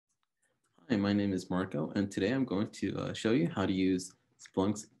Hi, my name is Marco, and today I'm going to show you how to use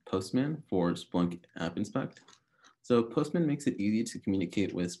Splunk's Postman for Splunk Appinspect. So Postman makes it easy to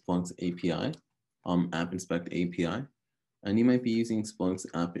communicate with Splunk's API, Appinspect API, and you might be using Splunk's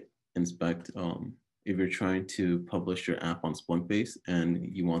Appinspect if you're trying to publish your app on Splunkbase and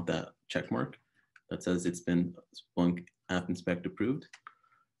you want that check mark that says it's been Splunk Appinspect approved.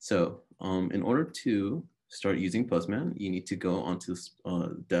 So in order to start using Postman, you need to go onto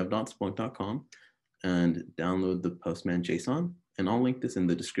dev.splunk.com and download the Postman JSON. And I'll link this in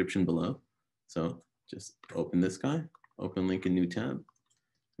the description below. So just open this guy, open link in new tab,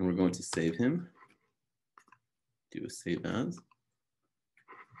 and we're going to save him. Do a save as.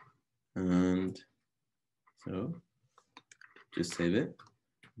 And so just save it.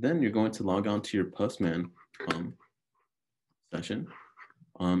 Then you're going to log on to your Postman session.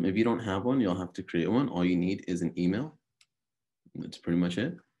 If you don't have one, you'll have to create one. All you need is an email. That's pretty much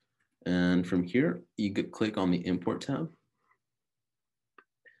it. And from here, you could click on the import tab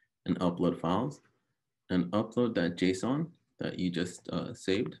and upload files and upload that JSON that you just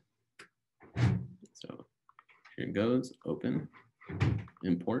saved. So here it goes, open,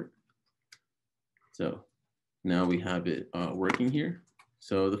 import. So now we have it working here.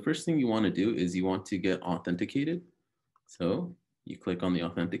 So the first thing you want to do is you want to get authenticated. So you click on the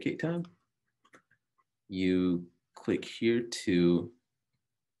Authenticate tab. You click here to,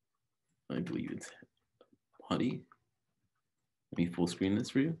 I believe it's body. Let me full screen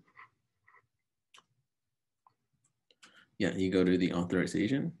this for you. Yeah, you go to the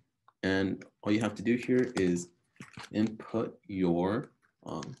authorization, and all you have to do here is input your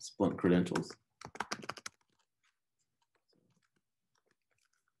Splunk credentials.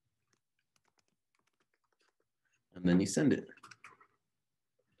 And then you send it.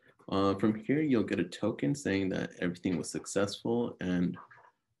 From here, you'll get a token saying that everything was successful and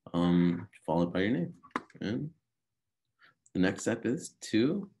followed by your name. And the next step is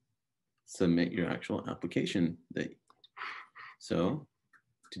to submit your actual application. So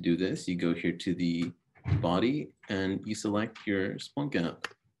to do this, you go here to the body and you select your Splunk app.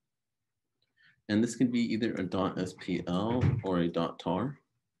 And this can be either a .spl or a .tar.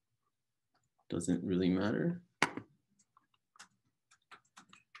 Doesn't really matter.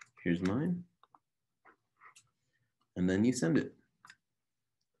 Here's mine. And then you send it.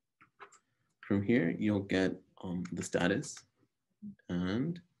 From here, you'll get the status.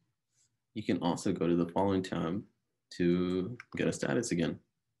 And you can also go to the following tab to get a status again.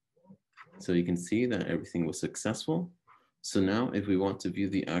 So you can see that everything was successful. So now if we want to view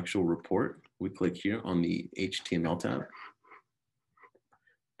the actual report, we click here on the HTML tab.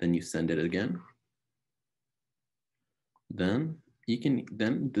 Then you send it again. Then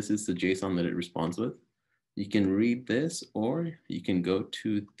this is the JSON that it responds with. You can read this, or you can go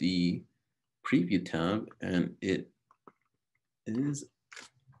to the preview tab and it is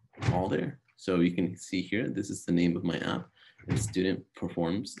all there. So you can see here, this is the name of my app. It's a student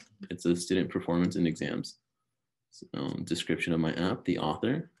performance in exams. So, description of my app, the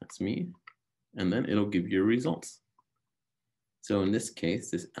author, that's me. And then it'll give you results. So in this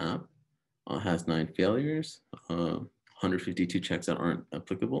case, this app has 9 failures, 152 checks that aren't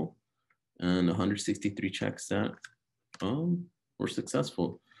applicable, and 163 checks that were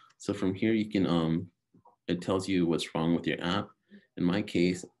successful. So from here, you can, it tells you what's wrong with your app. In my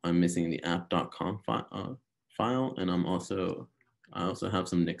case, I'm missing the app.com file, and I also have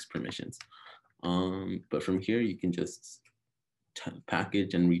some Nix permissions. But from here, you can just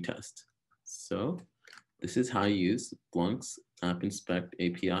package and retest. So this is how you use Splunk's Appinspect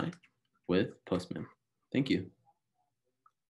API with Postman. Thank you.